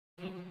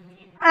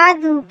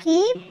आदू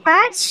की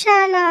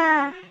पाठशाला।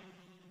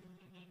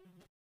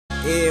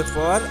 A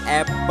for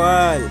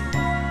apple.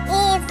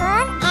 A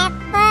for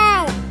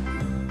apple.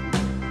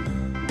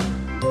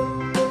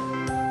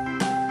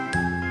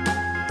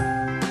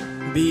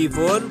 B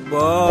for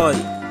ball.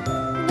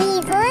 B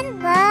for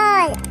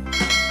ball.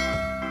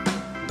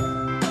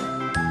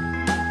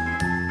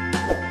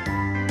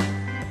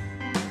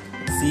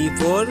 C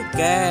for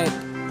cat.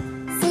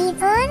 C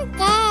for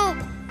cat.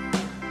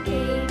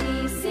 A B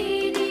C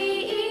D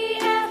E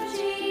F G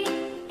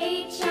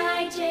H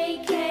I J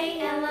K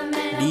L M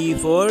N O D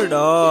for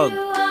dog. Q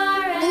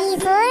R D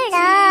S for T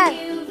dog.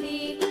 U V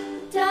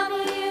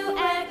W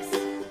X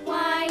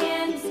Y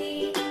and Z.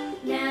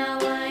 Now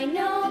I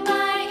know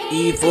my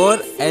E for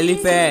ABCs.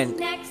 elephant.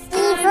 Next E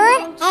time for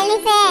won't you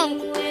elephant.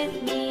 sing with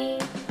me?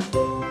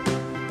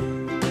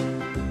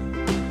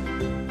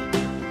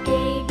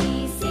 A B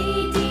C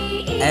D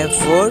E F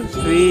for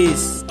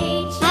fish.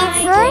 H F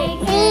I for J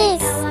K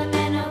fish. L M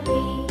N O P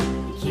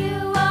Q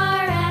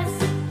R S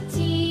T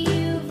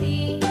U V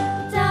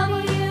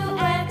W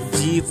X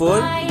G for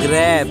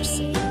grapes.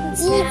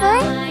 G for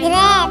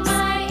grapes.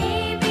 My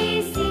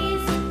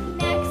ABCs.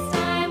 Next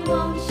time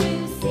won't you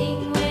sing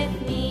with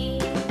me?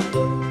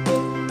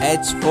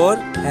 H for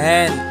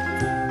hen.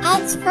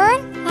 H for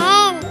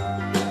hen.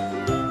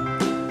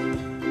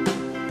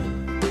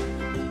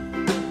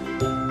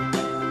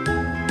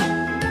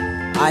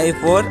 I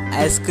for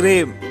ice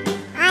cream.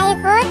 I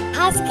for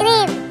ice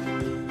cream.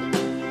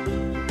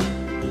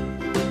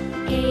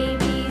 A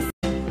B C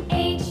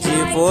H J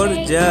for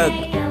jug.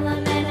 L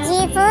M N O G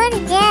for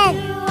jug.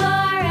 Q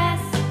R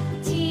S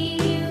T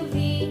U V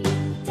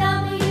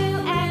W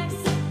X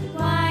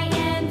Y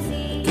and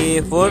Z.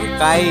 K for I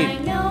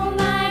kite. know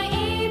my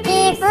K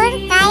for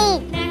ABCs.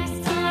 kite. Next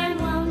time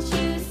won't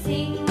you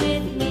sing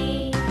with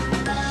me?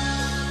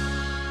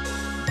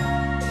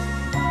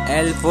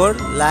 L for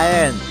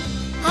lion.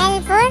 L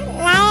for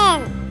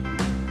lion.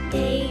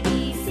 A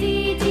B C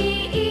D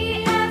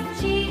E F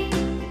G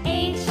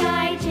H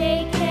I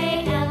J K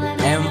L M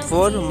M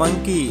for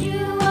monkey. Q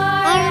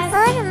R M S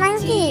for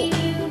monkey. T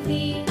U V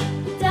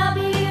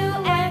W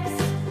X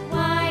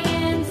Y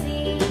and Z.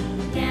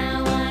 Now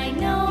I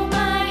know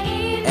my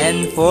ABCs. N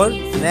for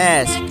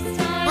nest. Next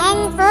time N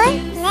won't for you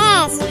sing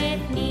nest.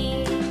 with me?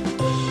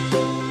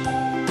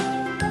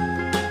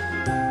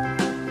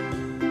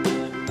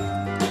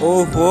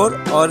 O for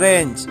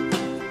orange.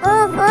 O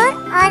for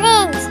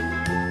orange.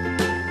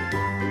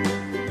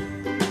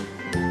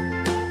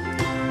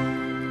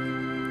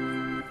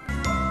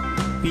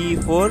 P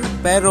for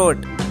parrot.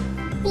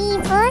 P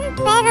for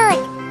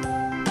parrot.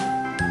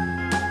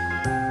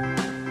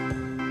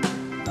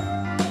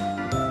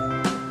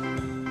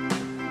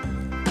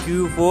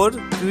 Q for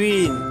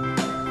queen.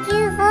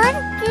 Q for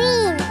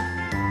queen.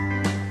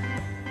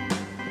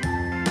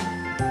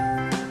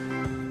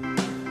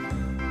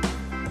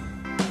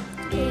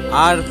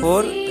 R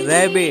for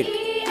rabbit.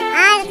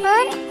 R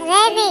for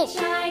rabbit. H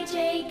I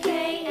J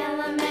K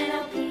L M N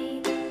O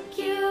P Q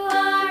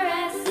R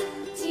S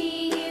T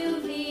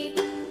U V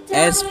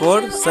S for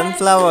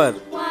sunflower.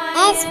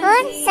 S for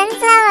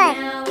sunflower.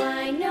 Now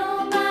I know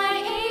my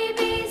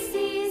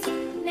ABCs.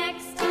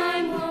 Next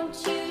time won't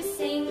you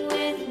sing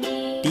with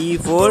me? T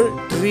for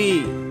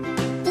tree.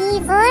 T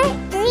for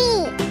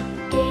tree.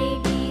 A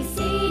B C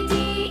D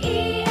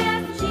E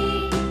F G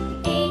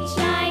H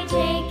I J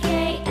K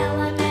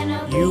L M N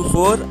O P U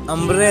for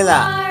umbrella.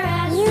 R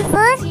S U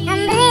for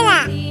umbrella.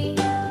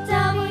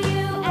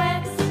 W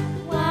X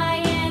Y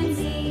and Z.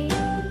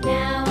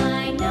 Now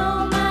I know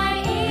my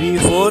V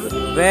for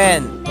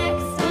van.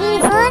 Next V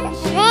time for won't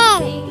you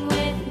van. sing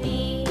with me?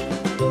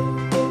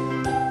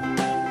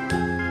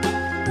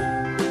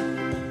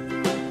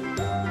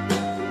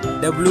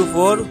 W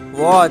for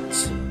watch.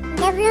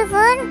 W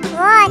for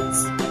watch.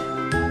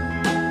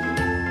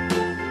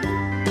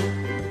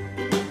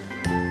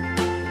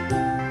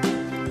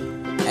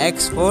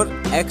 X for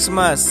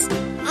Xmas.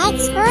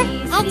 X for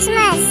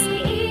Xmas.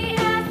 E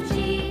F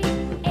G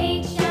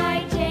H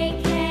I J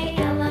K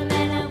L M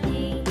N O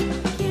P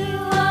Q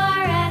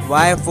R S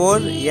Y for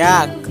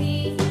yak.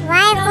 V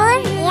Y for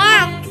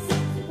yak.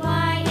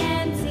 Y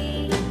and Z.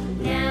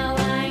 Now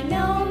I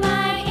know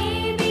my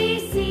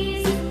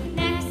ABCs.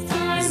 Next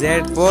time Z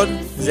won't for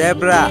you sing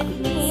zebra. with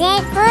me? Z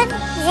for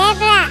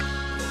zebra.